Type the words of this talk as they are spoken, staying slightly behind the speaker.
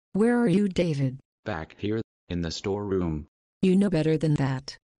Where are you, David? Back here, in the storeroom. You know better than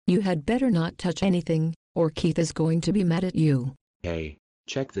that. You had better not touch anything, or Keith is going to be mad at you. Hey,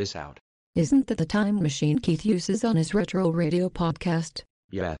 check this out. Isn't that the time machine Keith uses on his retro radio podcast?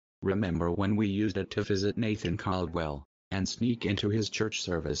 Yeah, remember when we used it to visit Nathan Caldwell, and sneak into his church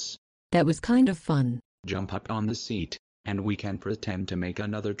service? That was kind of fun. Jump up on the seat, and we can pretend to make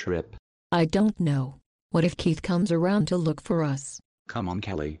another trip. I don't know. What if Keith comes around to look for us? Come on,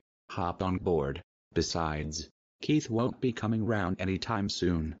 Kelly. Hop on board. Besides, Keith won't be coming round anytime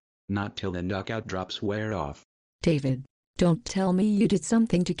soon. Not till the knockout drops wear off. David, don't tell me you did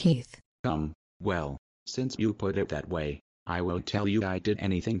something to Keith. Well, since you put it that way, I will tell you I did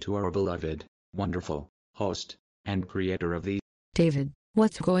anything to our beloved, wonderful, host, and creator of these. David,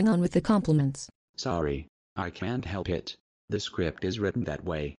 what's going on with the compliments? Sorry, I can't help it. The script is written that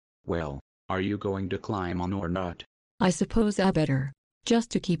way. Well, are you going to climb on or not? I suppose I better,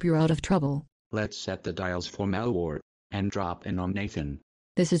 just to keep you out of trouble. Let's set the dials for Malwart, and drop in on Nathan.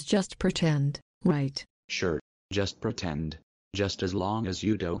 This is just pretend, right? Sure, just pretend. Just as long as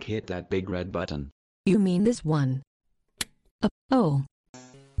you don't hit that big red button. You mean this one? Oh.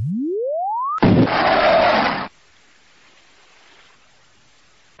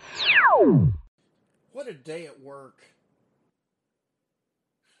 What a day at work.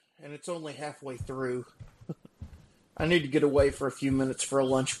 And it's only halfway through. I need to get away for a few minutes for a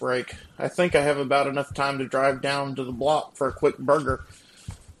lunch break. I think I have about enough time to drive down to the block for a quick burger.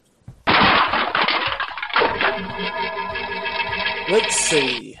 Let's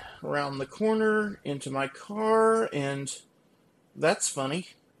see. Around the corner, into my car, and that's funny.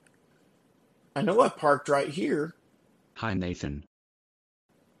 I know I parked right here. Hi, Nathan.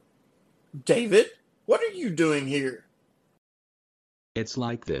 David, what are you doing here? It's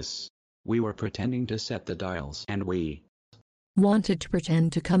like this. We were pretending to set the dials and we wanted to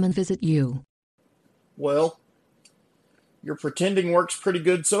pretend to come and visit you. Well, your pretending works pretty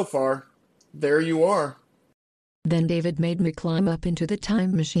good so far. There you are. Then David made me climb up into the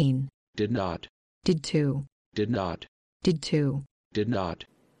time machine. Did not. Did too. Did not. Did too. Did not.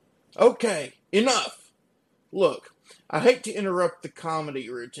 Okay, enough. Look, I hate to interrupt the comedy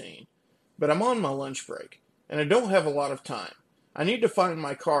routine, but I'm on my lunch break, and I don't have a lot of time. I need to find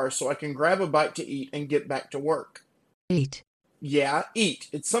my car so I can grab a bite to eat and get back to work. Eat? Yeah, eat.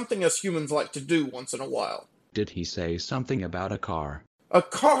 It's something us humans like to do once in a while. Did he say something about a car? A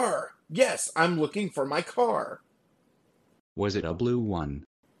car! Yes, I'm looking for my car. Was it a blue one?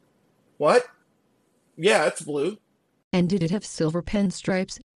 What? Yeah, it's blue. And did it have silver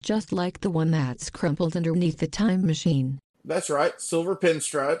pinstripes, just like the one that's crumpled underneath the time machine? That's right, silver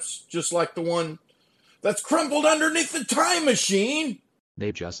pinstripes, just like the one that's crumpled underneath the time machine!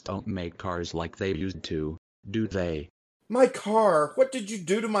 They just don't make cars like they used to, do they? My car! What did you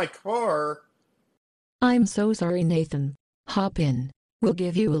do to my car? I'm so sorry, Nathan. Hop in. We'll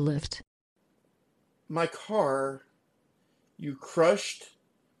give you a lift. My car? You crushed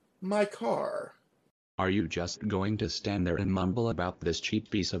my car. Are you just going to stand there and mumble about this cheap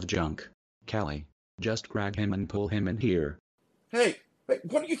piece of junk? Callie, just grab him and pull him in here. Hey,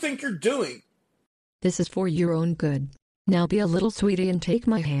 what do you think you're doing? This is for your own good. Now be a little sweetie and take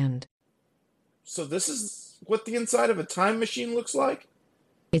my hand. So this is what the inside of a time machine looks like?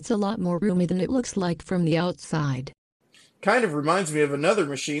 It's a lot more roomy than it looks like from the outside. Kind of reminds me of another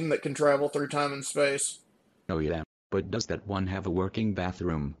machine that can travel through time and space. Oh yeah, but does that one have a working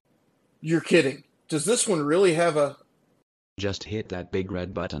bathroom? You're kidding. Does this one really have a... Just hit that big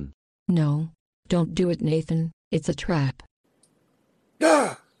red button. No, don't do it, Nathan. It's a trap.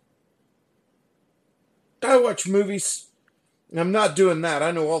 Ah! I watch movies. I'm not doing that.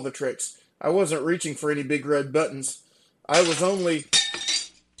 I know all the tricks. I wasn't reaching for any big red buttons. I was only...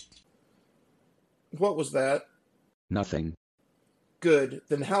 What was that? Nothing. Good.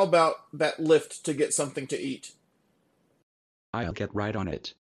 Then how about that lift to get something to eat? I'll get right on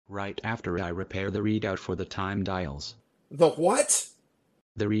it. Right after I repair the readout for the time dials. The what?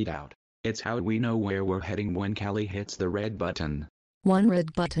 The readout. It's how we know where we're heading when Callie hits the red button. One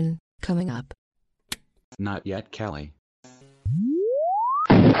red button, coming up. Not yet, Callie.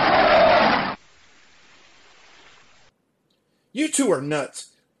 You two are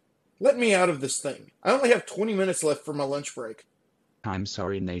nuts. Let me out of this thing. I only have 20 minutes left for my lunch break. I'm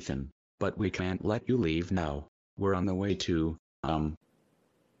sorry, Nathan, but we can't let you leave now. We're on the way to,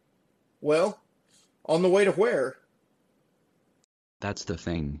 Well, on the way to where? That's the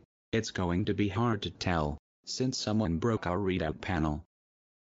thing. It's going to be hard to tell, since someone broke our readout panel.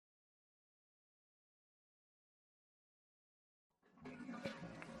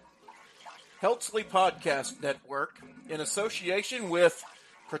 Heltsley Podcast Network, in association with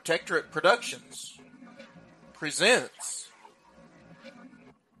Protectorate Productions presents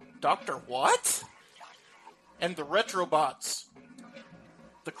Dr. What? And the Retrobots.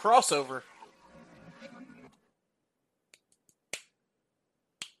 The crossover.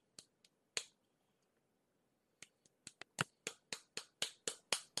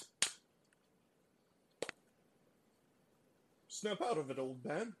 Snap out of it, old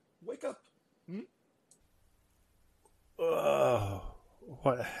man. Wake up.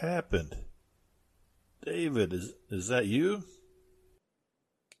 What happened? David, is that you?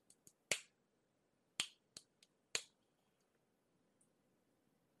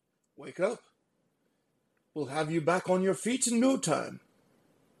 Wake up. We'll have you back on your feet in no time.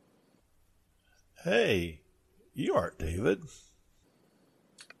 Hey, you aren't David.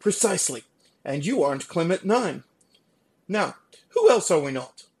 Precisely. And you aren't Clement 9. Now, who else are we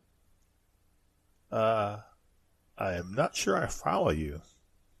not? I am not sure I follow you.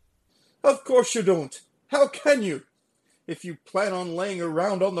 Of course you don't. How can you? If you plan on laying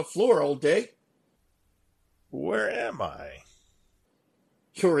around on the floor all day. Where am I?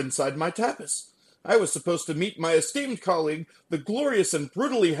 You're inside my tapas. I was supposed to meet my esteemed colleague, the glorious and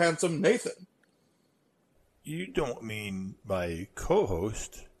brutally handsome Nathan. You don't mean my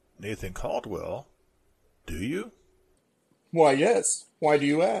co-host, Nathan Caldwell, do you? Why, yes. Why do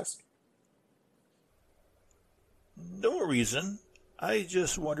you ask? No reason. I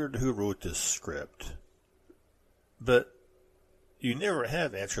just wondered who wrote this script. But you never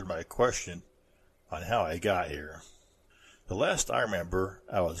have answered my question on how I got here. The last I remember,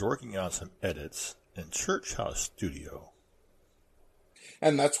 I was working on some edits in Church House Studio.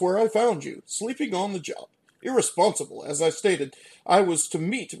 And that's where I found you, sleeping on the job. Irresponsible, as I stated. I was to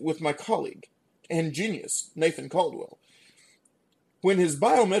meet with my colleague and genius, Nathan Caldwell. When his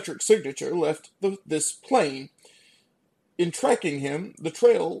biometric signature left this plane, in tracking him, the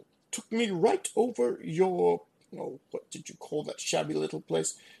trail took me right over your, what did you call that shabby little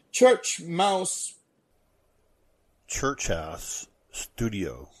place? Church House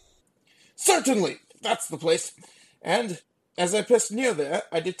Studio. Certainly, that's the place. And as I passed near there,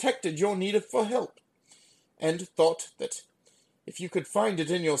 I detected your need for help, and thought that if you could find it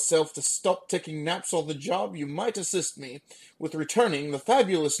in yourself to stop taking naps on the job, you might assist me with returning the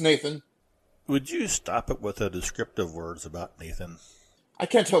fabulous Nathan. Would you stop it with the descriptive words about Nathan? I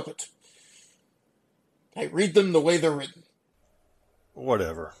can't help it. I read them the way they're written.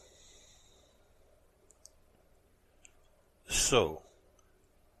 Whatever. So,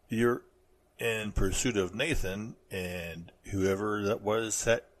 you're in pursuit of Nathan and whoever that was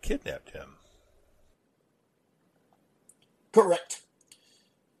that kidnapped him. Correct.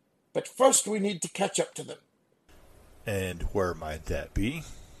 But first we need to catch up to them. And where might that be?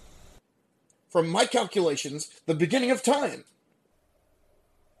 From my calculations, the beginning of time.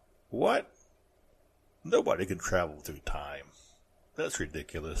 What? Nobody can travel through time. That's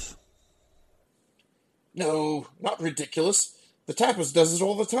ridiculous. No, not ridiculous. The Tapas does it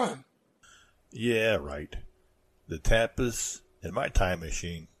all the time. Yeah, right. The Tapas and my time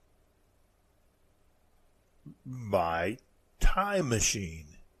machine. My time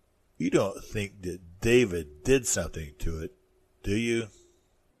machine. You don't think that David did something to it, do you?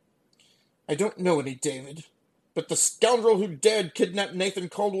 I don't know any David, but the scoundrel who dared kidnap Nathan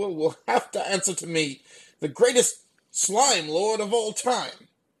Caldwell will have to answer to me, the greatest slime lord of all time.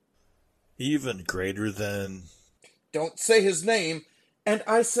 Even greater than... Don't say his name, and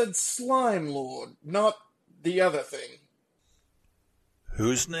I said slime lord, not the other thing.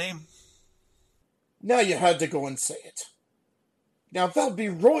 Whose name? Now you had to go and say it. Now there'll be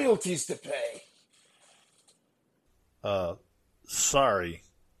royalties to pay. Sorry.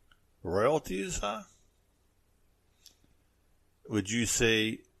 Royalties, huh? Would you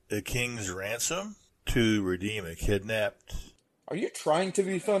say a king's ransom to redeem a kidnapped? Are you trying to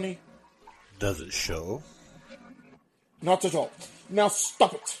be funny? Does it show? Not at all. Now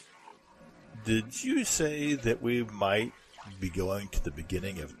stop it. Did you say that we might be going to the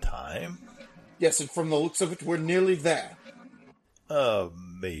beginning of time? Yes, and from the looks of it, we're nearly there.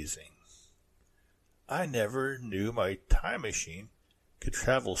 Amazing. I never knew my time machine could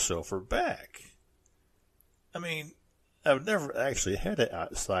travel so far back. I mean, I've never actually had it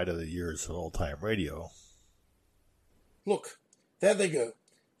outside of the years of old-time radio. Look, there they go.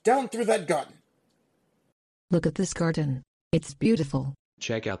 Down through that garden. Look at this garden. It's beautiful.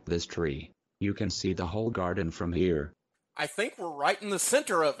 Check out this tree. You can see the whole garden from here. I think we're right in the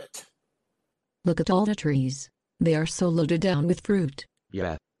center of it. Look at all the trees. They are so loaded down with fruit.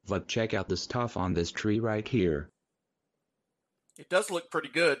 Yeah, but check out the stuff on this tree right here. It does look pretty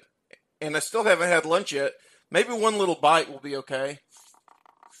good. And I still haven't had lunch yet. Maybe one little bite will be okay.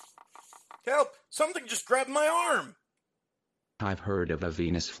 Help! Something just grabbed my arm! I've heard of a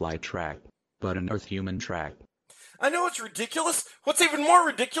Venus flytrap, but an Earth human trap. I know it's ridiculous. What's even more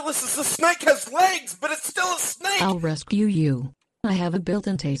ridiculous is the snake has legs, but it's still a snake! I'll rescue you. I have a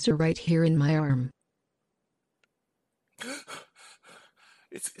built-in taser right here in my arm.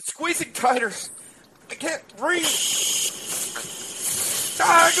 It's squeezing tighter. I can't breathe.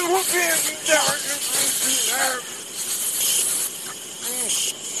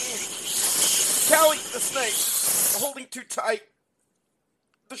 Callie, the snake, is holding too tight.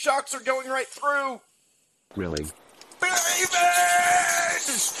 The shocks are going right through. Really? David!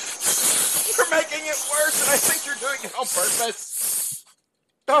 You're making it worse, and I think you're doing it on purpose.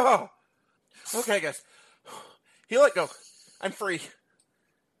 Oh. Okay, guys. He let go. I'm free.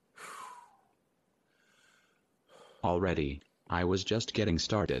 Already. I was just getting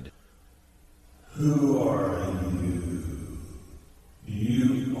started. Who are you?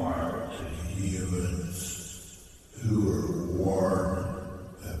 You aren't humans who were warned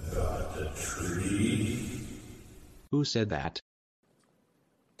about the tree. Who said that?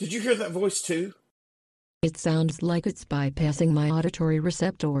 Did you hear that voice too? It sounds like it's bypassing my auditory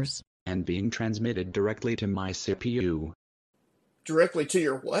receptors. And being transmitted directly to my CPU. Directly to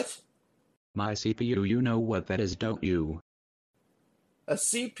your what? My CPU, you know what that is, don't you?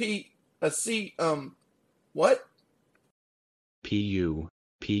 What? PU.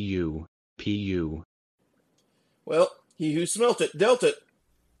 Well, he who smelt it dealt it.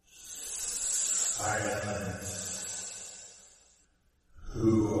 Silence.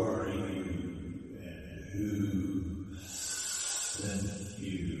 Who are you and who sent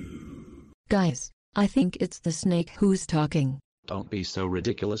you? Guys, I think it's the snake who's talking. Don't be so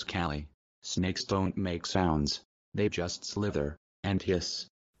ridiculous, Callie. Snakes don't make sounds. They just slither and hiss.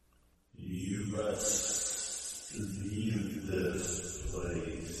 You must leave this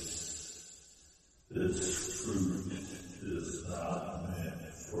place. This fruit is not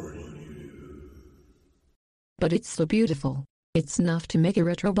meant for you. But it's so beautiful. It's enough to make a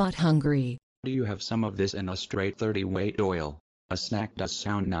retrobot hungry. Do you have some of this in a straight 30-weight oil? A snack does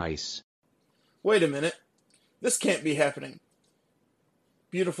sound nice. Wait a minute. This can't be happening.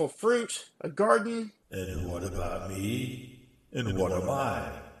 Beautiful fruit, a garden. And what about me? And what am I?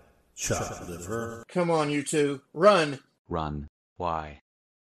 Chopped liver? Come on, you two. Run. Run. Why?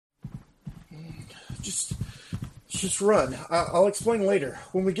 Just run. I'll explain later,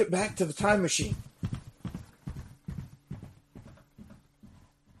 when we get back to the time machine.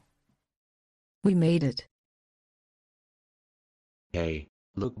 We made it. Hey,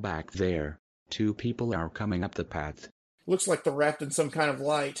 look back there. 2 people are coming up the path. Looks like they're wrapped in some kind of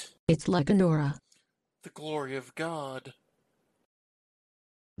light. It's like an aura. The glory of God.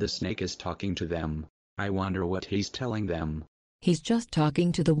 The snake is talking to them. I wonder what he's telling them. He's just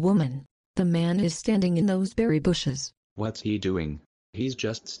talking to the woman. The man is standing in those berry bushes. What's he doing? He's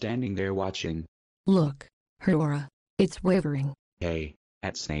just standing there watching. Look, her aura. It's wavering. Hey,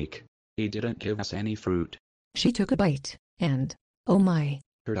 that snake. He didn't give us any fruit. She took a bite, and, oh my.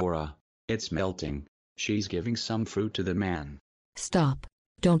 Her aura. It's melting. She's giving some fruit to the man. Stop.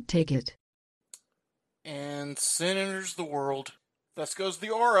 Don't take it. And sin enters the world. Thus goes the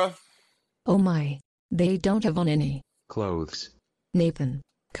aura. Oh my. They don't have on any Clothes. Nathan,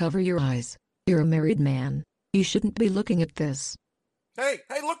 cover your eyes. You're a married man. You shouldn't be looking at this. Hey,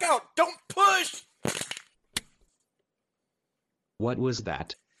 look out! Don't push! What was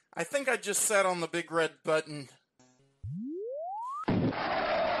that? I think I just sat on the big red button.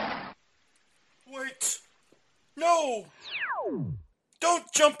 Wait! No!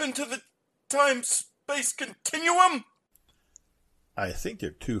 Don't jump into the time-space continuum! I think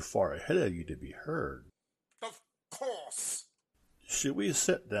they're too far ahead of you to be heard. Of course! Should we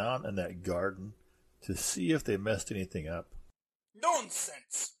sit down in that garden to see if they messed anything up?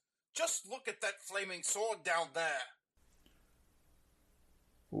 Nonsense! Just look at that flaming sword down there!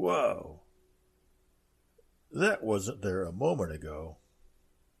 Whoa. That wasn't there a moment ago.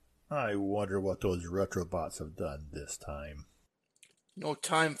 I wonder what those retrobots have done this time. No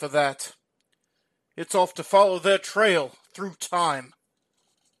time for that. It's off to follow their trail through time.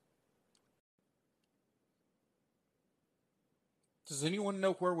 Does anyone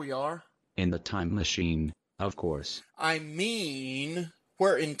know where we are? In the time machine, of course. I mean,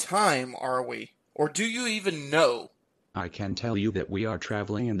 where in time are we? Or do you even know? I can tell you that we are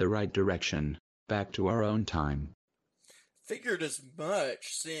traveling in the right direction, back to our own time. Figured as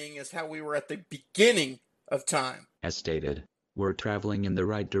much, seeing as how we were at the beginning of time. As stated, we're traveling in the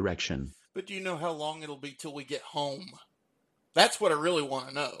right direction. But do you know how long it'll be till we get home? That's what I really want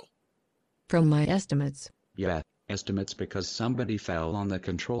to know. From my estimates, Yeah, estimates because somebody fell on the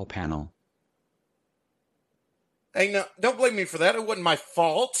control panel. Hey, no, don't blame me for that. It wasn't my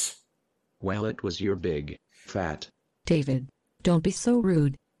fault. Well, it was your big, fat. David, don't be so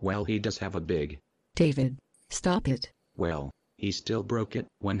rude. Well, he does have a big. David, stop it. Well, he still broke it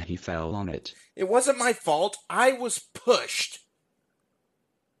when he fell on it. It wasn't my fault. I was pushed.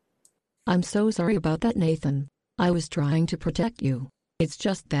 I'm so sorry about that, Nathan. I was trying to protect you. It's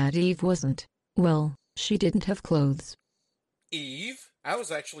just that Eve wasn't. Well, she didn't have clothes. Eve? I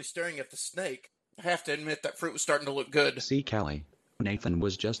was actually staring at the snake. I have to admit that fruit was starting to look good. See, Callie, Nathan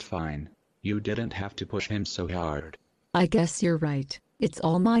was just fine. You didn't have to push him so hard. I guess you're right. It's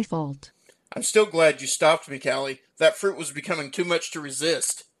all my fault. I'm still glad you stopped me, Callie. That fruit was becoming too much to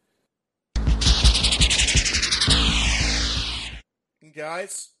resist.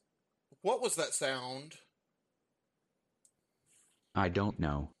 Guys, what was that sound? I don't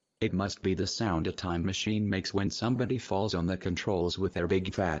know. It must be the sound a time machine makes when somebody falls on the controls with their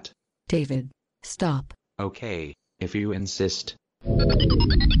big fat. David, stop. Okay, if you insist.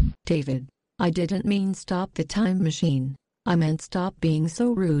 David, I didn't mean stop the time machine. I meant stop being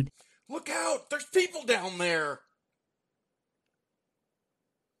so rude. Look out! There's people down there!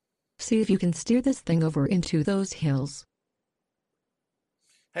 See if you can steer this thing over into those hills.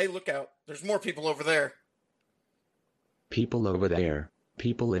 Hey, look out. There's more people over there. People over there.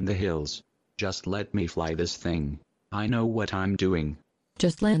 People in the hills. Just let me fly this thing. I know what I'm doing.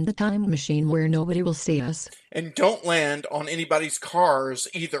 Just land the time machine where nobody will see us. And don't land on anybody's cars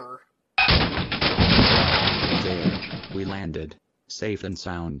either. There. We landed. Safe and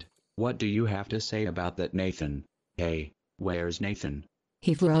sound. What do you have to say about that, Nathan? Hey, where's Nathan?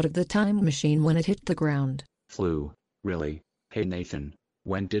 He flew out of the time machine when it hit the ground. Flew? Really? Hey Nathan,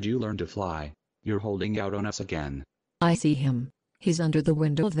 when did you learn to fly? You're holding out on us again. I see him. He's under the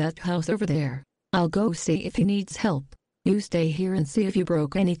window of that house over there. I'll go see if he needs help. You stay here and see if you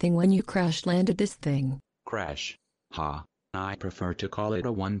broke anything when you crash landed this thing. Crash. Ha. I prefer to call it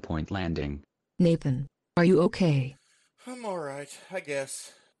a one-point landing. Nathan, are you okay? I'm alright, I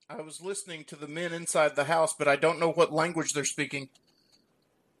guess. I was listening to the men inside the house, but I don't know what language they're speaking.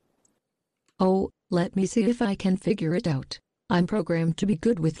 Oh, let me see if I can figure it out. I'm programmed to be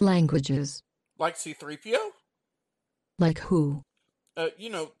good with languages. Like C-3PO? Like who? You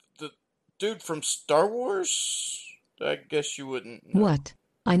know, the dude from Star Wars? I guess you wouldn't know. What?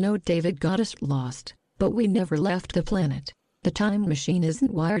 I know David got us lost, but we never left the planet. The time machine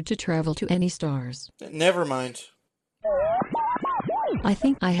isn't wired to travel to any stars. Never mind. I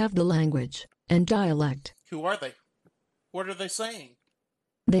think I have the language and dialect. Who are they? What are they saying?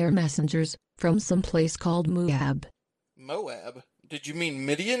 They're messengers from some place called Moab. Moab? Did you mean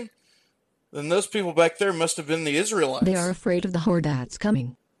Midian? Then those people back there must have been the Israelites. They are afraid of the horde that's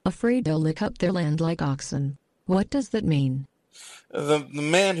coming. Afraid they'll lick up their land like oxen. What does that mean? The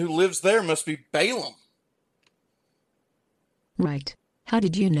man who lives there must be Balaam. Right. How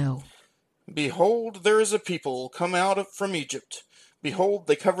did you know? Behold, there is a people come out from Egypt. Behold,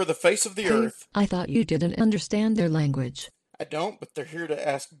 they cover the face of the earth. I thought you didn't understand their language. I don't, but they're here to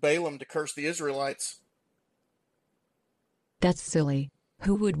ask Balaam to curse the Israelites. That's silly.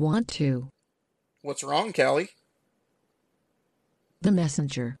 Who would want to? What's wrong, Callie? The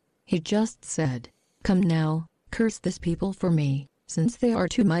messenger. He just said, "Come now, curse this people for me, since they are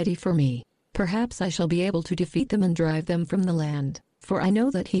too mighty for me. Perhaps I shall be able to defeat them and drive them from the land. For I know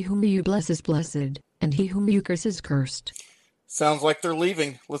that he whom you bless is blessed, and he whom you curse is cursed." Sounds like they're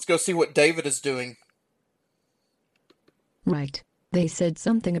leaving. Let's go see what David is doing. Right. They said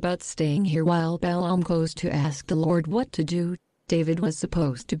something about staying here while Balaam goes to ask the Lord what to do. David was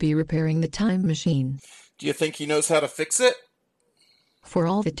supposed to be repairing the time machine. Do you think he knows how to fix it? For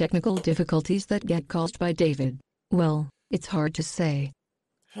all the technical difficulties that get caused by David, well, it's hard to say.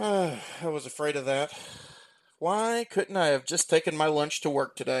 I was afraid of that. Why couldn't I have just taken my lunch to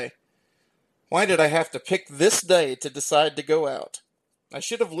work today? Why did I have to pick this day to decide to go out? I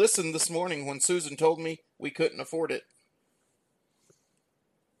should have listened this morning when Susan told me we couldn't afford it.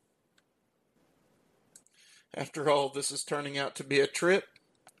 After all, this is turning out to be a trip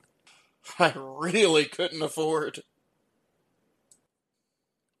I really couldn't afford.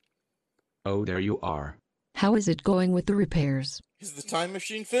 Oh, there you are. How is it going with the repairs? Is the time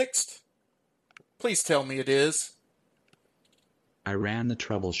machine fixed? Please tell me it is. I ran the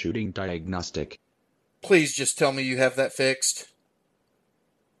troubleshooting diagnostic. Please just tell me you have that fixed.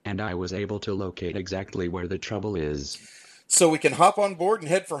 And I was able to locate exactly where the trouble is. So we can hop on board and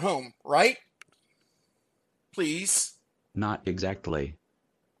head for home, right? Please. Not exactly.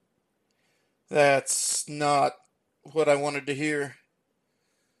 That's not what I wanted to hear.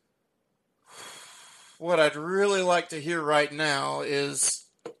 What I'd really like to hear right now is...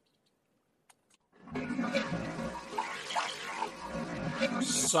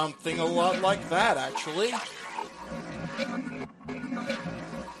 Something a lot like that, actually.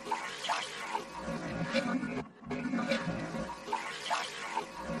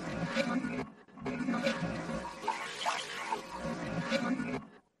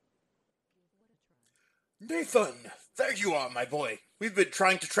 Nathan, there you are, my boy. We've been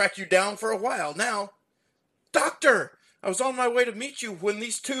trying to track you down for a while now. Doctor! I was on my way to meet you when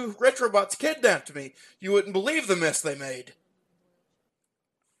these two Retrobots kidnapped me. You wouldn't believe the mess they made.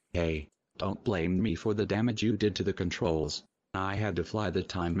 Hey, don't blame me for the damage you did to the controls. I had to fly the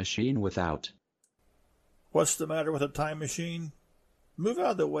time machine without. What's the matter with a time machine? Move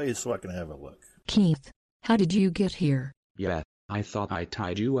out of the way so I can have a look. Keith, how did you get here? Yeah, I thought I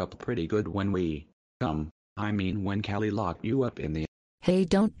tied you up pretty good when when Callie locked you up in the... Hey,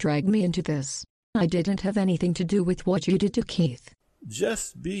 don't drag me into this. I didn't have anything to do with what you did to Keith.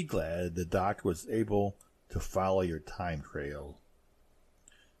 Just be glad the doc was able to follow your time trail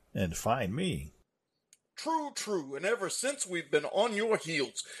and find me. True, and ever since we've been on your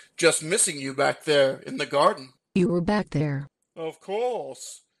heels, just missing you back there in the garden. You were back there. Of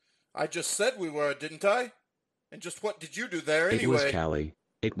course. I just said we were, didn't I? And just what did you do there anyway? It was Callie.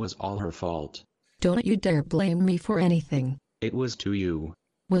 It was all her fault. Don't you dare blame me for anything. It was to you.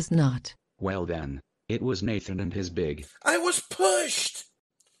 Was not. Well then, it was Nathan and his big... I was pushed!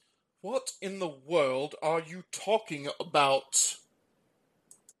 What in the world are you talking about?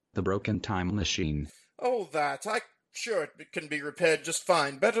 The broken time machine. Oh, that. Sure, it can be repaired just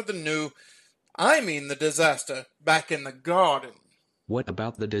fine. Better than new. I mean the disaster back in the garden. What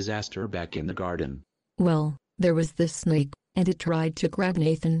about the disaster back in the garden? Well, there was this snake, and it tried to grab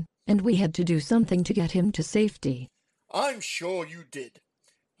Nathan, and we had to do something to get him to safety. I'm sure you did.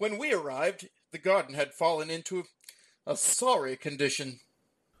 When we arrived, the garden had fallen into a sorry condition.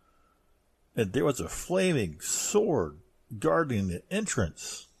 And there was a flaming sword guarding the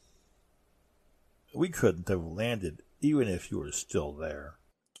entrance. We couldn't have landed even if you were still there.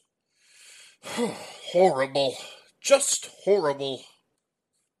 Horrible. Just horrible.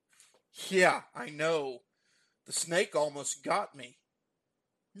 Yeah, I know. The snake almost got me.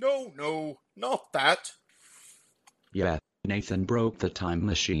 No, not that. Yeah, Nathan broke the time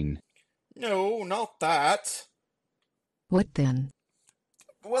machine. No, not that. What then?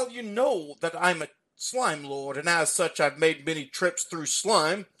 Well, you know that I'm a slime lord, and as such I've made many trips through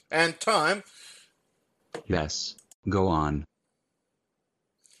slime and time. Yes, go on.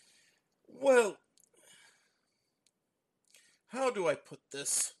 Well, how do I put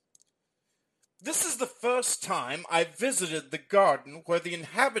this? This is the first time I've visited the garden where the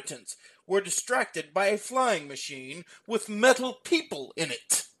inhabitants were distracted by a flying machine with metal people in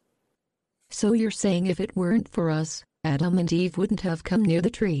it. So you're saying if it weren't for us, Adam and Eve wouldn't have come near the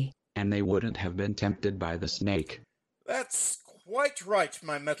tree? And they wouldn't have been tempted by the snake. That's quite right,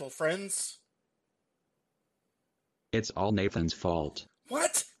 my metal friends. It's all Nathan's fault.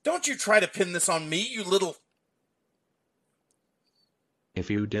 What? Don't you try to pin this on me, you little... If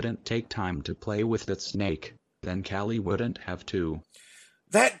you didn't take time to play with that snake, then Callie wouldn't have to.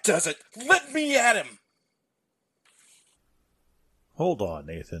 That does it! Let me at him! Hold on,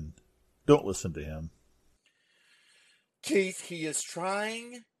 Nathan. Don't listen to him. Keith, he is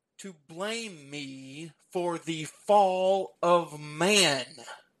trying to blame me for the fall of man.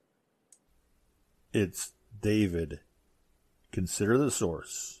 It's David. Consider the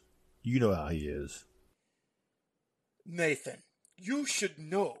source. You know how he is. Nathan, you should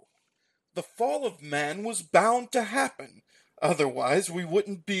know. The fall of man was bound to happen. Otherwise, we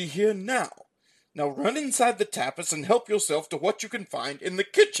wouldn't be here now. Now run inside the tapas and help yourself to what you can find in the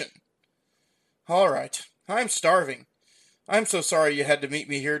kitchen. All right, I'm starving. I'm so sorry you had to meet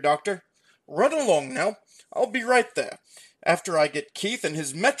me here, Doctor. Run along now. I'll be right there, after I get Keith and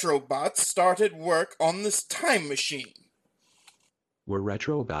his Metrobots started work on this time machine. We're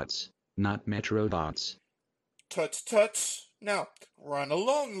Retrobots, not Metrobots. Tut. Now, run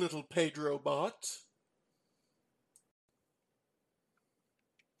along, little Pedrobot.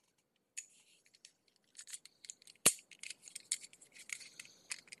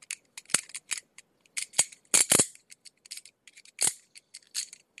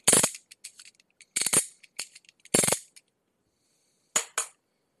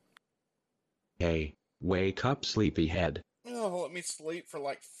 Hey, wake up, sleepyhead. Oh, let me sleep for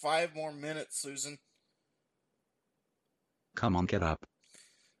like 5 more minutes, Susan. Come on, get up.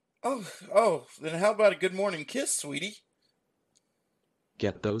 Oh, then how about a good morning kiss, sweetie?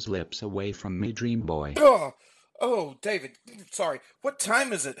 Get those lips away from me, dream boy. Oh, David, sorry. What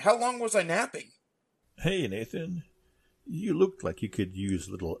time is it? How long was I napping? Hey, Nathan. You looked like you could use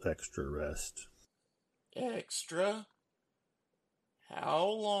a little extra rest. Extra? How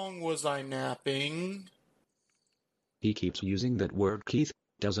long was I napping? He keeps using that word, Keith.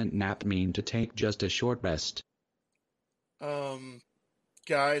 Doesn't nap mean to take just a short rest?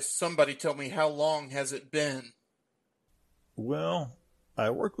 Guys, somebody tell me, how long has it been? Well, I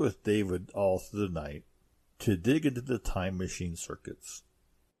worked with David all through the night to dig into the time machine circuits.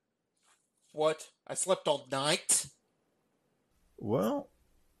 What? I slept all night? Well,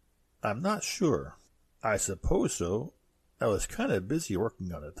 I'm not sure. I suppose so. I was kind of busy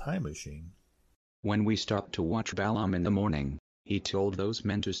working on a time machine. When we stopped to watch Balaam in the morning, he told those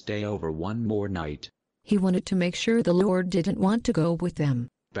men to stay over one more night. He wanted to make sure the Lord didn't want to go with them.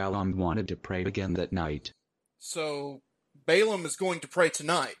 Balaam wanted to pray again that night. So, Balaam is going to pray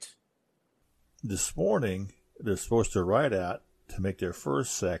tonight. This morning, they're supposed to ride out to make their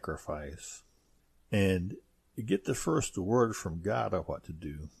first sacrifice and get the first word from God on what to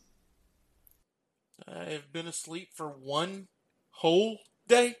do. I have been asleep for one whole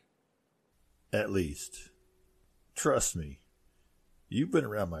day? At least. Trust me, you've been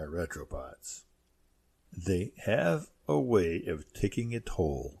around my retrobots. They have a way of taking a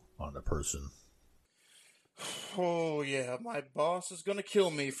toll on a person. Oh yeah, my boss is gonna kill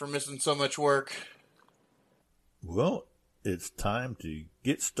me for missing so much work. Well, it's time to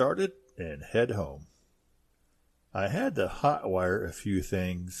get started and head home. I had to hotwire a few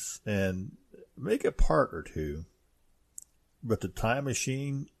things and make a part or two, but the time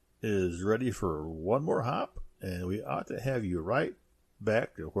machine is ready for one more hop, and we ought to have you right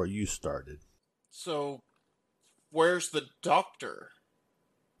back to where you started. So, where's the doctor?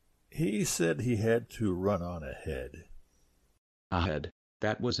 He said he had to run on ahead. Ahead?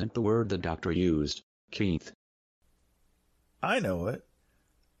 That wasn't the word the doctor used, Keith. I know it.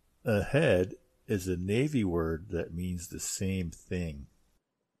 Ahead is a Navy word that means the same thing.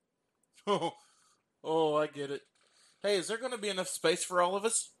 Oh, I get it. Hey, is there going to be enough space for all of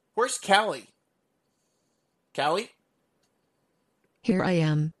us? Where's Callie? Callie? Here I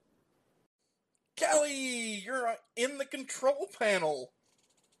am. Callie, you're in the control panel.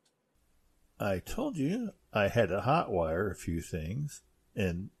 I told you I had to hotwire a few things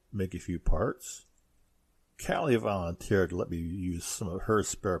and make a few parts. Callie volunteered to let me use some of her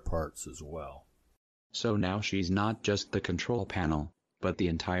spare parts as well. So now she's not just the control panel, but the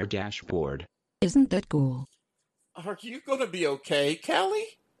entire dashboard. Isn't that cool? Are you going to be okay,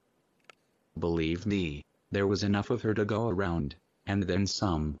 Callie? Believe me, there was enough of her to go around, and then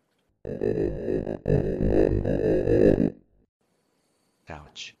some.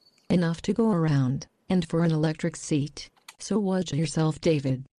 Ouch. Enough to go around, and for an electric seat. So watch yourself,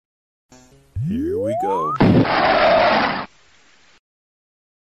 David. Here we go.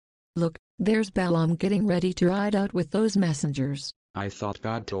 Look, there's Balaam getting ready to ride out with those messengers. I thought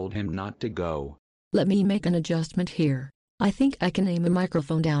God told him not to go. Let me make an adjustment here. I think I can aim a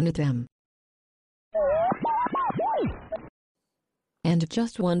microphone down at them. And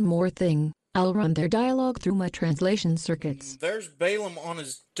just one more thing, I'll run their dialogue through my translation circuits. There's Balaam on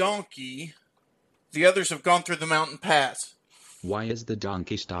his donkey. The others have gone through the mountain pass. Why is the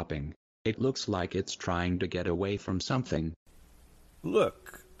donkey stopping? It looks like it's trying to get away from something.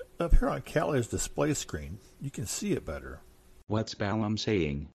 Look, up here on Callie's display screen, you can see it better. What's Balaam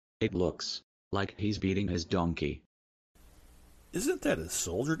saying? It looks like he's beating his donkey. Isn't that a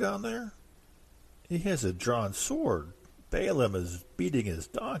soldier down there? He has a drawn sword. Balaam is beating his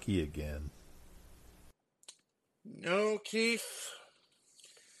donkey again. No, Keith.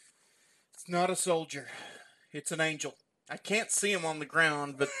 It's not a soldier. It's an angel. I can't see him on the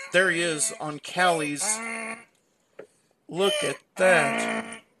ground, but there he is on Callie's. Look at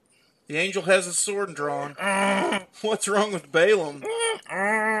that. The angel has a sword drawn. What's wrong with Balaam?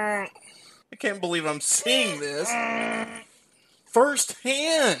 I can't believe I'm seeing this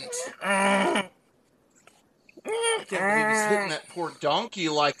firsthand. I can't believe he's hitting that poor donkey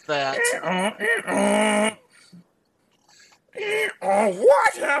like that.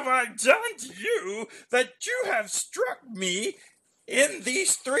 What have I done to you that you have struck me in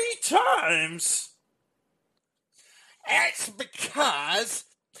these 3 times? It's because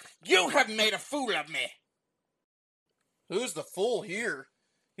you have made a fool of me. Who's the fool here?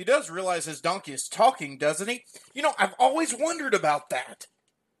 He does realize his donkey is talking, doesn't he? You know, I've always wondered about that.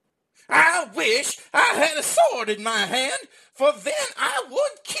 I wish I had a sword in my hand, for then I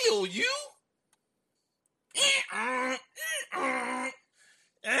would kill you. Am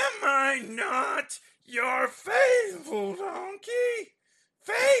I not your faithful donkey?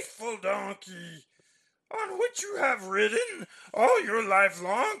 Faithful donkey, on which you have ridden all your life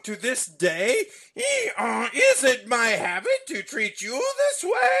long to this day? Is it my habit to treat you this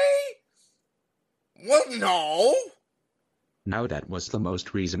way? Well, no. Now that was the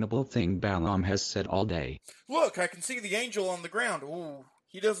most reasonable thing Balaam has said all day. Look, I can see the angel on the ground. Ooh,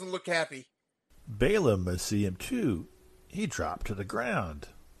 he doesn't look happy. Balaam must see him too. He dropped to the ground.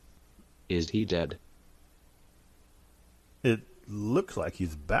 Is he dead? It looks like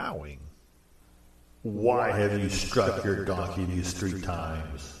he's bowing. Why have you struck your donkey these 3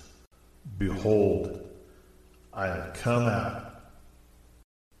 times? Behold, I have come out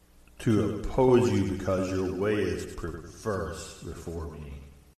to oppose you because your way is perverse before me.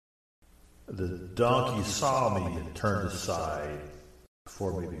 The donkey saw me and turned aside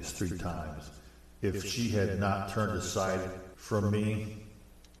before me these 3 times. If she had not turned aside from me,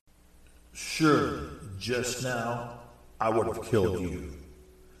 surely just now I would have killed you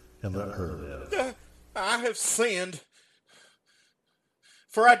and let her live. I have sinned,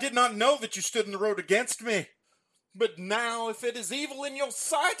 for I did not know that you stood in the road against me. But now, if it is evil in your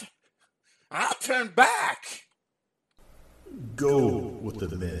sight, I'll turn back. Go with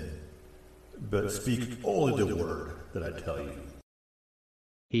the men, but speak only the word that I tell you.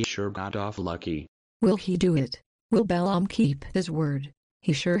 He sure got off lucky. Will he do it? Will Balaam keep his word?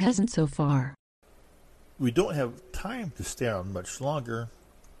 He sure hasn't so far. We don't have time to stay on much longer.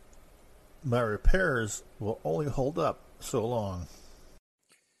 My repairs will only hold up so long.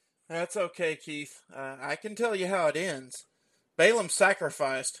 That's okay, Keith. I can tell you how it ends. Balaam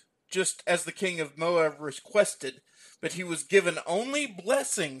sacrificed, just as the king of Moab requested, but he was given only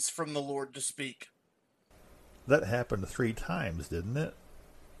blessings from the Lord to speak. That happened 3 times, didn't it?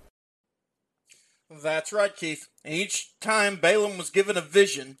 That's right, Keith. And each time Balaam was given a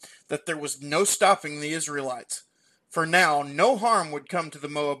vision that there was no stopping the Israelites. For now, no harm would come to the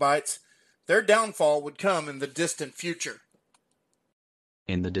Moabites. Their downfall would come in the distant future.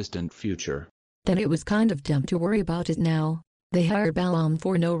 In the distant future. Then it was kind of dumb to worry about it now. They hired Balaam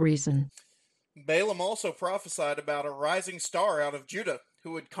for no reason. Balaam also prophesied about a rising star out of Judah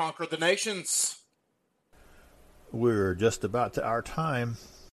who would conquer the nations. We're just about to our time.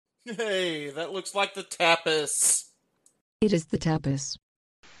 Hey, that looks like the tapas. It is the tapas.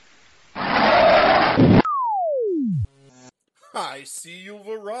 I see you've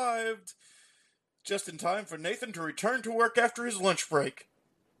arrived. Just in time for Nathan to return to work after his lunch break.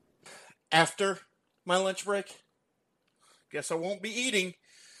 After my lunch break? Guess I won't be eating.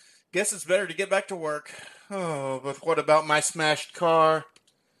 Guess it's better to get back to work. Oh, but what about my smashed car?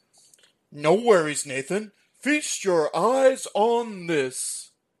 No worries, Nathan. Feast your eyes on this.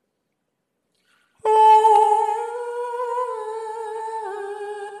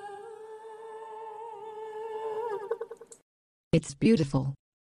 It's beautiful.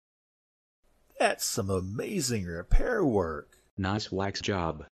 That's some amazing repair work. Nice wax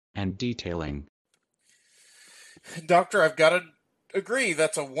job. And detailing. Doctor, I've got to agree.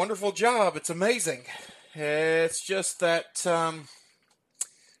 That's a wonderful job. It's amazing. It's just that,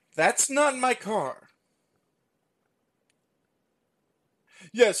 that's not my car.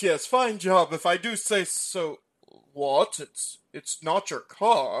 Yes, fine job if I do say so. What? It's not your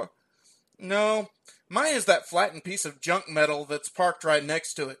car. No, mine is that flattened piece of junk metal that's parked right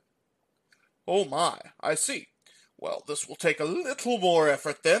next to it. Oh my, I see. Well, this will take a little more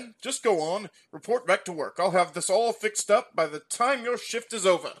effort then. Just go on, report back to work. I'll have this all fixed up by the time your shift is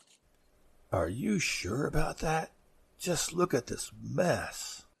over. Are you sure about that? Just look at this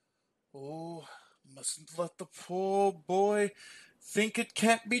mess. Oh, mustn't let the poor boy think it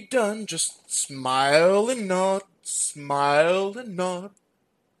can't be done. Just smile and nod, smile and nod.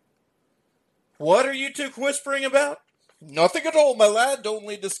 What are you two whispering about? Nothing at all, my lad,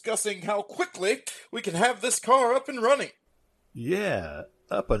 only discussing how quickly we can have this car up and running. Yeah,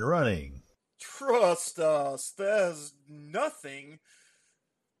 up and running. Trust us, there's nothing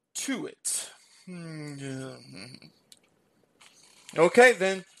to it. Okay,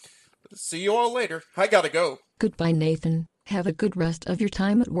 then. See you all later. I gotta go. Goodbye, Nathan. Have a good rest of your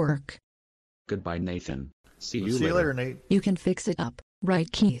time at work. Goodbye, Nathan. See you later, Nate. You can fix it up,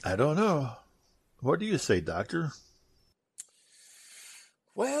 right, Keith? I don't know. What do you say, Doctor?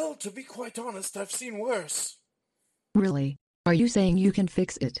 Well, to be quite honest, I've seen worse. Really? Are you saying you can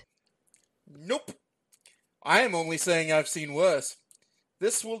fix it? Nope. I am only saying I've seen worse.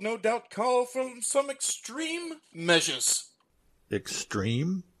 This will no doubt call for some extreme measures.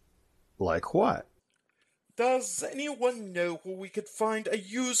 Extreme? Like what? Does anyone know where we could find a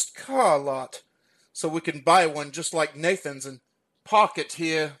used car lot? So we can buy one just like Nathan's and park it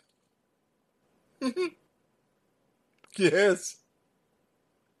here. Yes.